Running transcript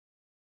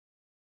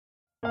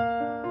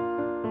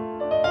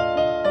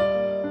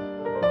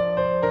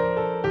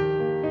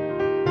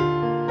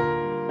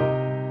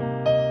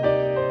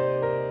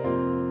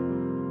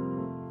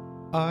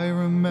I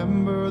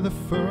remember the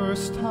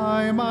first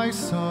time I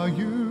saw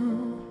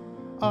you.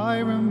 I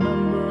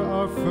remember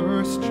our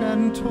first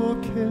gentle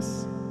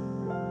kiss.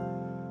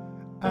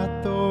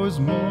 At those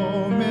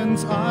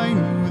moments I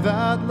knew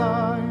that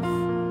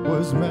life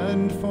was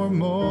meant for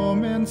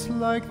moments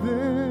like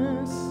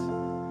this.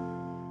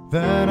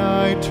 Then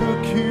I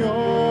took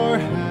your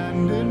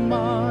hand in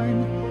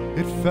mine.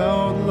 It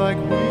felt like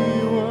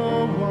we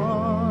were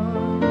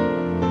one.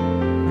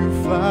 You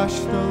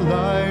flashed the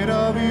light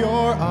of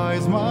your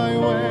eyes my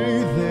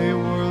way. They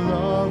were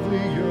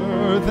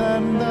lovelier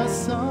than the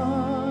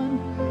sun.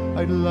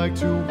 I'd like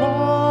to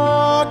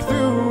walk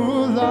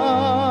through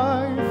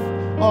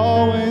life,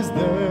 always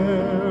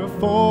there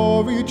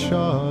for each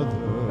other,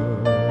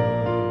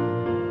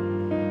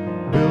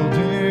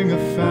 building a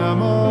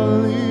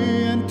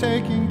family and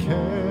taking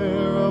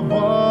care of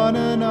one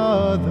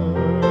another.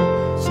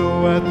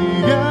 So at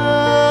the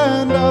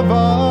end of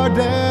our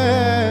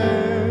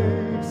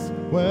days,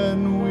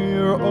 when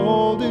we're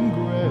old and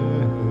gray,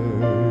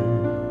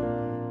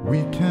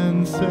 we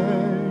can say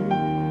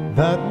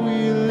that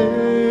we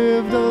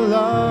lived a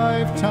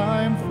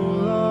lifetime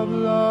full of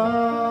love.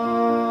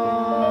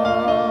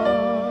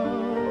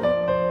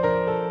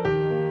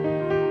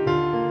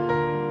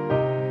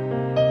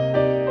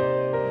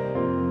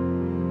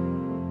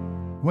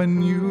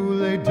 When you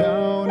lay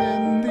down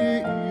in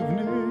the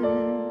evening,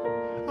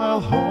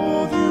 I'll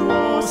hold you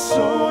oh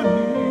so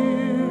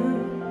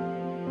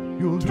near.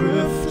 You'll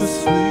drift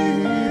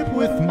asleep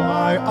with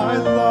my I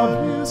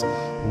love yous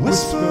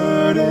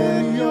whispered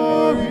in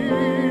your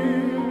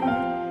ear.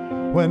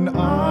 When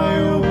I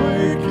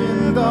awake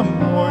in the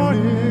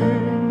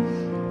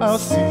morning, I'll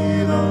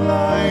see the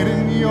light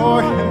in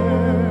your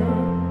hair.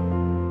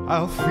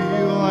 I'll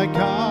feel like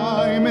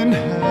I'm in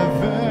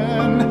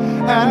heaven,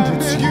 and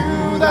it's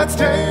you that's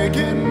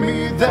taking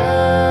me there.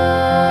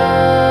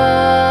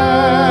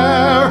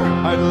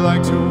 I'd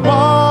like to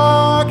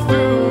walk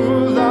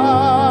through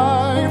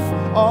life,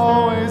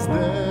 always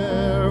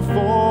there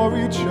for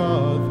each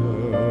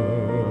other,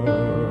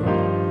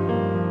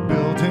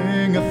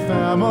 building a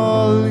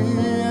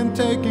family and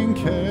taking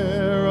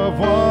care of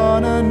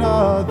one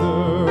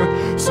another.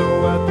 So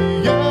at the